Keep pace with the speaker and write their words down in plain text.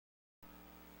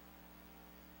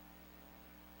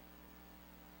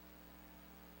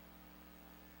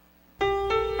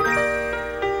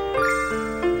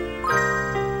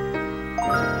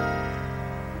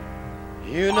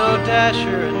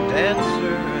Dasher and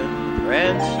Dancer and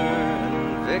Prancer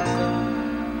and Vixen,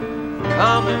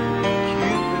 Comet and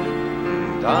Cupid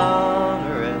and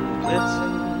Donner and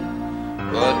Blitzen.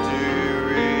 But do you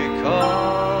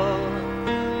recall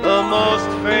the most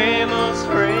famous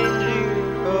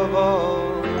reindeer of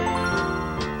all?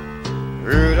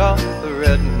 Rudolph the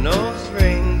red-nosed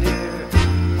reindeer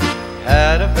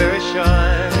had a very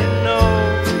shiny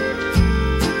nose,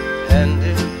 and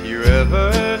if you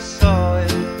ever saw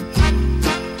it,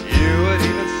 you would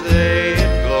even say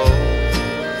it glows.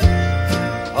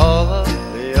 All of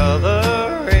the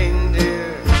other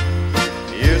reindeer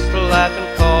used to laugh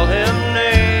and call him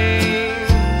names.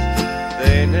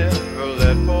 They never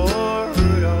let poor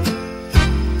Rudolph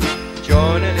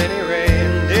join in any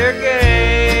reindeer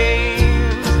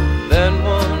games. Then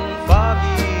one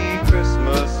foggy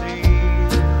Christmas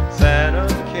Eve, Santa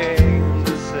came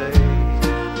to say,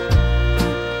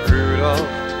 Rudolph,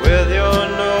 with your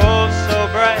nose so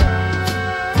bright,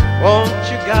 won't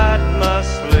you guide my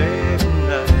sleigh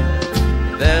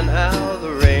tonight? Then how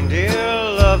the reindeer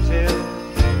loved him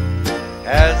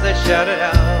as they shouted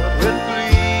out with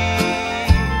glee,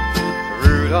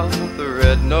 Rudolph the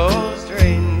red-nosed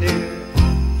reindeer,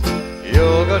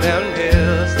 you'll go down in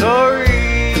history.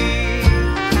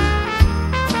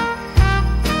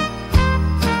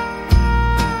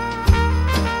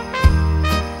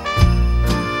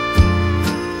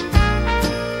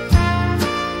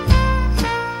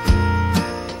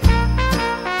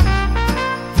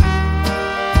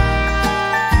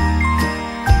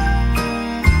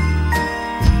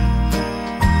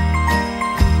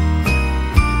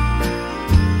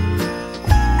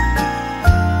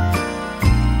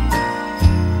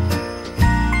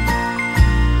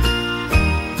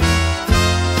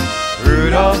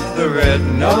 Rudolph the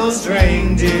red-nosed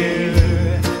reindeer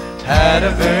had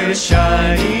a very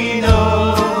shiny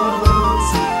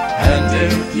nose, and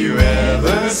if you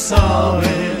ever saw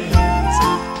it,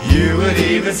 you would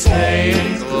even say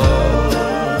it glows.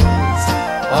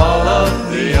 All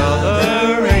of the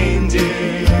other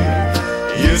reindeer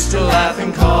used to laugh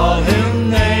and call him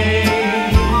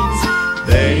names.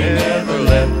 They never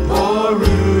let poor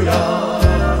Rudolph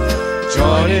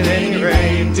join in any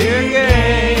reindeer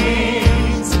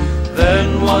games.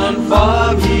 Then one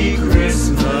foggy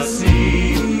Christmas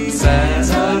Eve,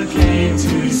 Santa came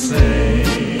to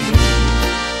say,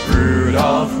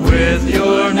 Rudolph, with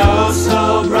your nose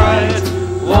so bright,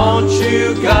 won't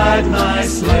you guide my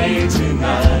sleigh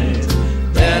tonight?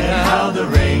 Then how the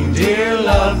reindeer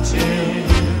loved him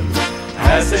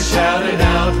as they shouted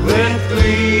out with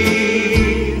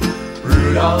glee,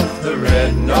 Rudolph the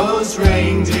red-nosed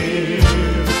reindeer,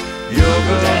 you'll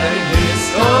go down